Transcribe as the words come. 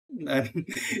I'm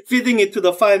fitting it to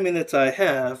the 5 minutes I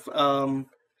have.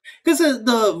 Because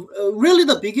really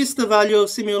the biggest value of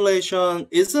simulation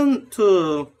isn't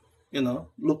to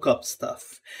look up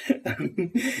stuff.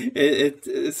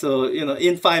 So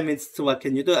in 5 minutes, what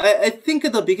can you do? I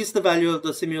think the biggest value of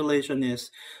the simulation is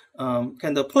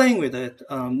kind of playing with it,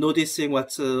 noticing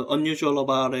what's unusual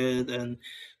about it, and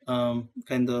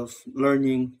kind of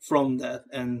learning from that.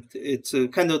 And it's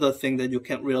kind of the thing that you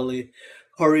can't really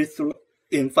hurry through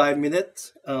in 5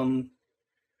 minutes.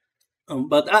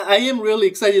 But I am really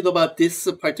excited about this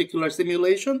particular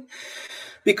simulation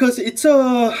because it's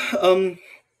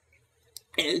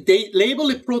they label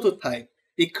it prototype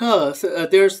because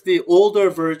there's the older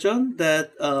version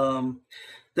that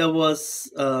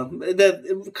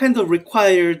that kind of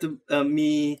required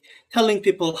me telling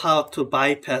people how to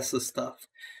bypass the stuff,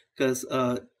 because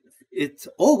it's,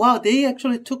 oh wow, they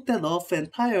actually took that off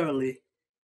entirely.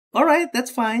 All right,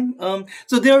 that's fine.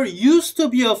 So there used to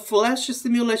be a Flash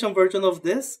simulation version of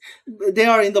this. They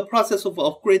are in the process of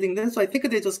upgrading this. So I think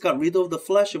they just got rid of the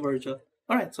Flash version.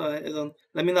 All right, so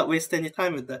let me not waste any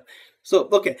time with that. So,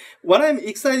 okay, what I'm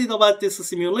excited about this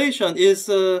simulation is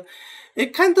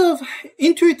it kind of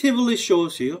intuitively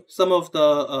shows you some of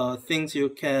the things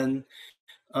you can,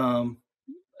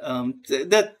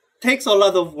 that takes a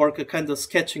lot of work kind of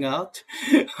sketching out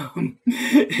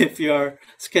if you are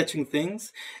sketching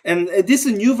things. And this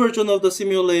new version of the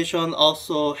simulation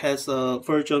also has a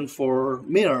version for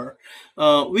mirror,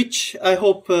 which I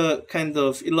hope kind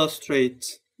of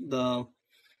illustrates the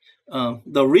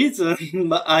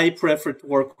reason I prefer to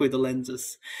work with the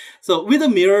lenses. So with the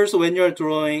mirrors, when you're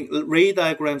drawing ray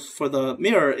diagrams for the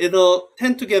mirror, it'll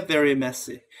tend to get very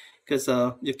messy, because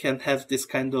you can have this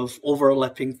kind of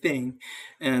overlapping thing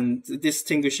and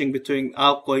distinguishing between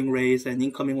outgoing rays and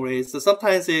incoming rays. So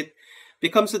sometimes it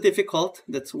becomes difficult.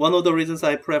 That's one of the reasons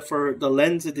I prefer the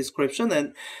lens description.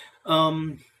 And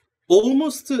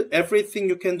almost everything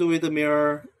you can do with the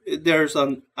mirror, there's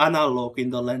an analog in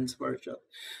the lens version.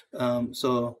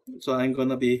 So I'm going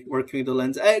to be working with the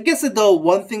lens. I guess the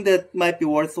one thing that might be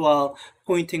worthwhile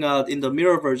pointing out in the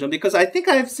mirror version, because I think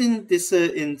I've seen this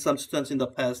in some students in the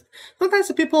past,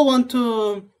 sometimes people want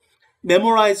to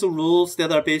memorize rules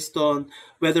that are based on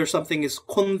whether something is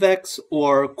convex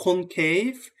or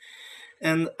concave.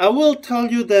 And I will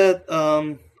tell you that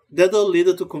that'll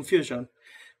lead to confusion,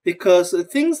 because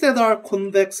things that are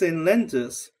convex in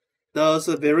lenses does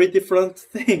very different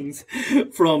things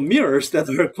from mirrors that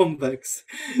are convex.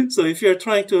 So if you're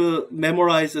trying to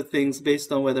memorize the things based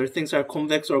on whether things are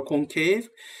convex or concave,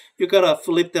 you gotta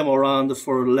flip them around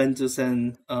for lenses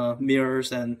and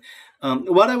mirrors. And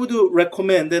what I would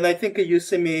recommend, and I think you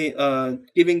see me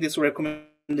giving this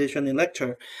recommendation in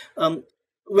lecture,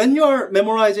 when you're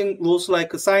memorizing rules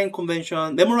like sign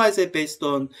convention, memorize it based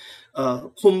on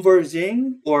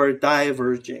converging or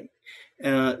diverging.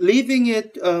 Leaving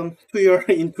it to your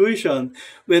intuition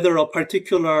whether a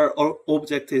particular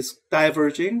object is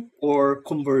diverging or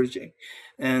converging.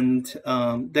 And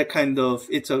that kind of,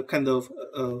 it's a kind of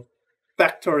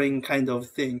factoring kind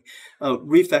of thing,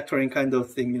 refactoring kind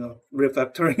of thing,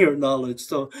 refactoring your knowledge.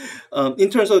 So in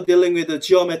terms of dealing with the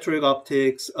geometric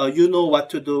optics, you know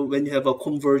what to do when you have a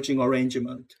converging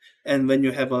arrangement and when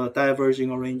you have a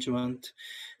diverging arrangement.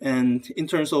 And in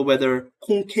terms of whether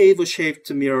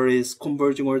concave-shaped mirror is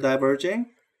converging or diverging,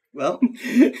 well,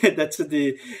 that's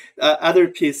the other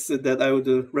piece that I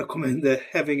would recommend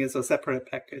having as a separate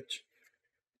package.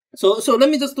 So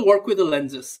let me just work with the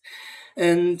lenses.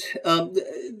 And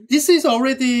this is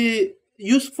already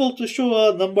useful to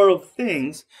show a number of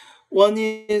things. One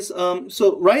is,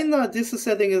 so right now this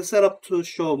setting is set up to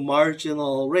show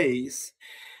marginal rays.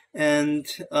 And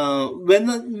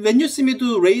when you see me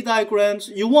do ray diagrams,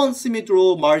 you won't see me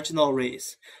draw marginal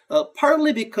rays.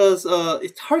 Partly because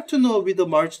it's hard to know with the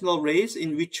marginal rays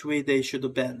in which way they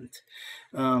should bend.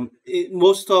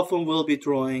 Most often we'll be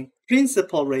drawing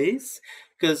principal rays,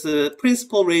 because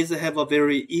principal rays have a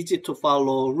very easy to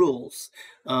follow rules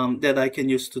that I can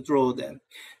use to draw them.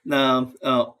 Now,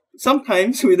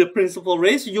 sometimes with the principal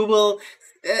rays, you will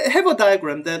have a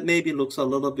diagram that maybe looks a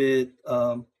little bit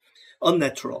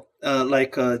unnatural,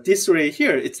 like this ray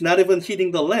here. It's not even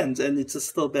hitting the lens and it's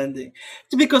still bending.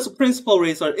 It's because principal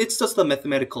rays it's just a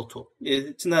mathematical tool.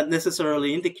 It's not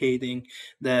necessarily indicating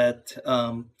that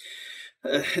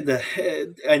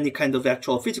any kind of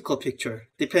actual physical picture,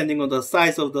 depending on the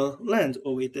size of the lens.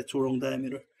 Oh wait, that's wrong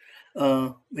diameter.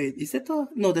 Wait, is that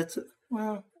no, that's,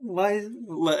 well, why?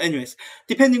 Well, anyways,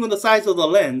 depending on the size of the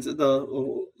lens,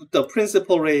 the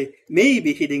principal ray may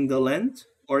be hitting the lens,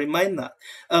 or it might not.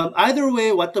 Either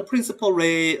way, what the principal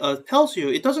ray tells you,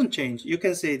 it doesn't change. You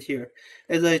can see it here.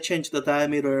 As I change the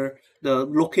diameter, the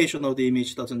location of the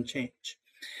image doesn't change.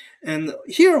 And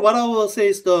here, what I will say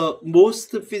is the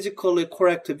most physically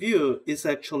correct view is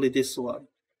actually this one,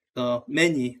 the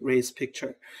many rays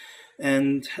picture.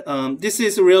 And this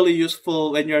is really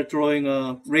useful when you're drawing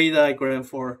a ray diagram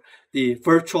for the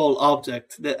virtual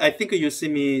object. That I think you see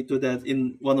me do that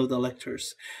in one of the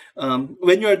lectures.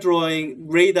 When you're drawing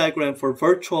ray diagram for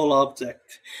virtual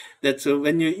object, that's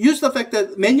when you use the fact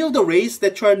that many of the rays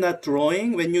that you are not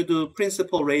drawing, when you do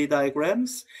principal ray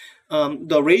diagrams,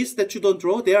 the rays that you don't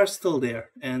draw, they are still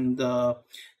there. And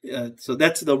so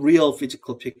that's the real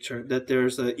physical picture, that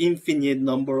there's an infinite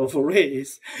number of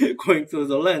rays going through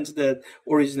the lens that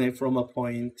originate from a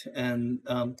point. And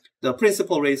the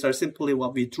principal rays are simply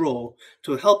what we draw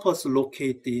to help us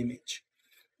locate the image.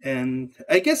 And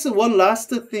I guess one last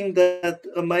thing that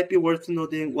might be worth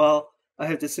noting while I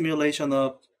have the simulation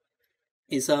up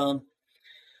is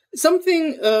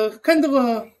something kind of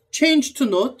a change to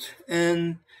note.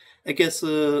 And I guess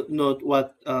note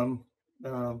what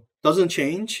doesn't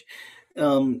change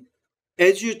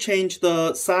as you change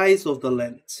the size of the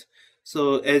lens.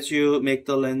 So as you make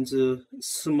the lens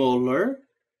smaller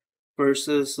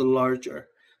versus larger,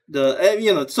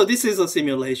 so this is a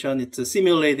simulation. It's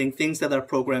simulating things that are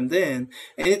programmed in,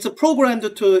 and it's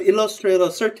programmed to illustrate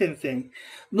a certain thing.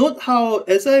 Note how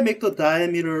as I make the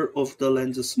diameter of the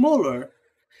lens smaller,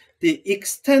 the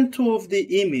extent of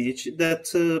the image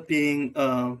that's being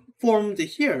formed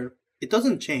here, it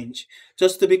doesn't change.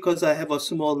 Just because I have a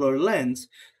smaller lens,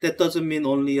 that doesn't mean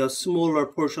only a smaller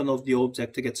portion of the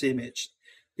object gets imaged.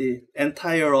 The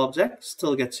entire object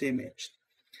still gets imaged.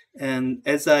 And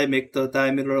as I make the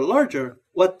diameter larger,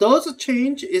 what does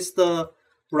change is the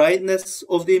brightness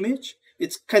of the image.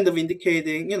 It's kind of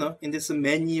indicating, in this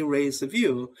many rays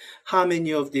view, how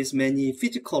many of these many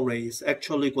physical rays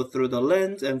actually go through the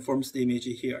lens and forms the image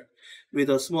here. With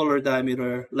a smaller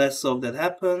diameter, less of that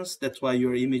happens. That's why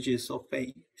your image is so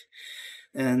faint.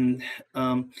 And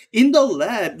in the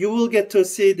lab, you will get to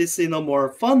see this in a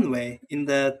more fun way, in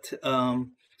that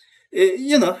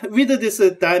with this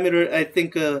diameter, I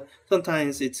think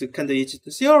sometimes it's kind of easy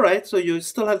to see. All right, so you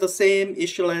still have the same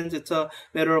issue lens. It's a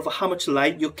matter of how much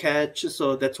light you catch.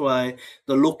 So that's why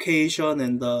the location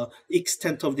and the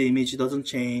extent of the image doesn't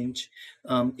change.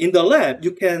 In the lab,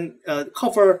 you can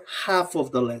cover half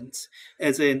of the lens,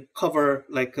 as in cover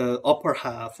like upper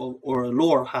half or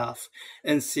lower half,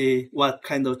 and see what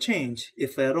kind of change,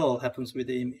 if at all, happens with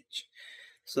the image.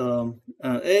 So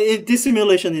this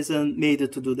simulation isn't made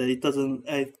to do that. It doesn't.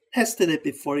 I tested it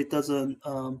before. It doesn't.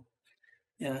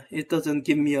 It doesn't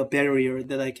give me a barrier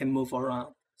that I can move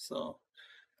around. So,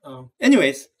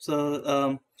 anyways,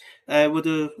 so I would.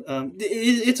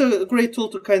 It's a great tool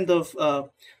to kind of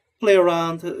play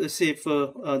around, see if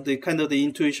the kind of the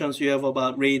intuitions you have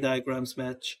about ray diagrams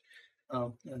match.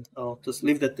 And I'll just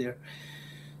leave that there.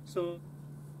 So.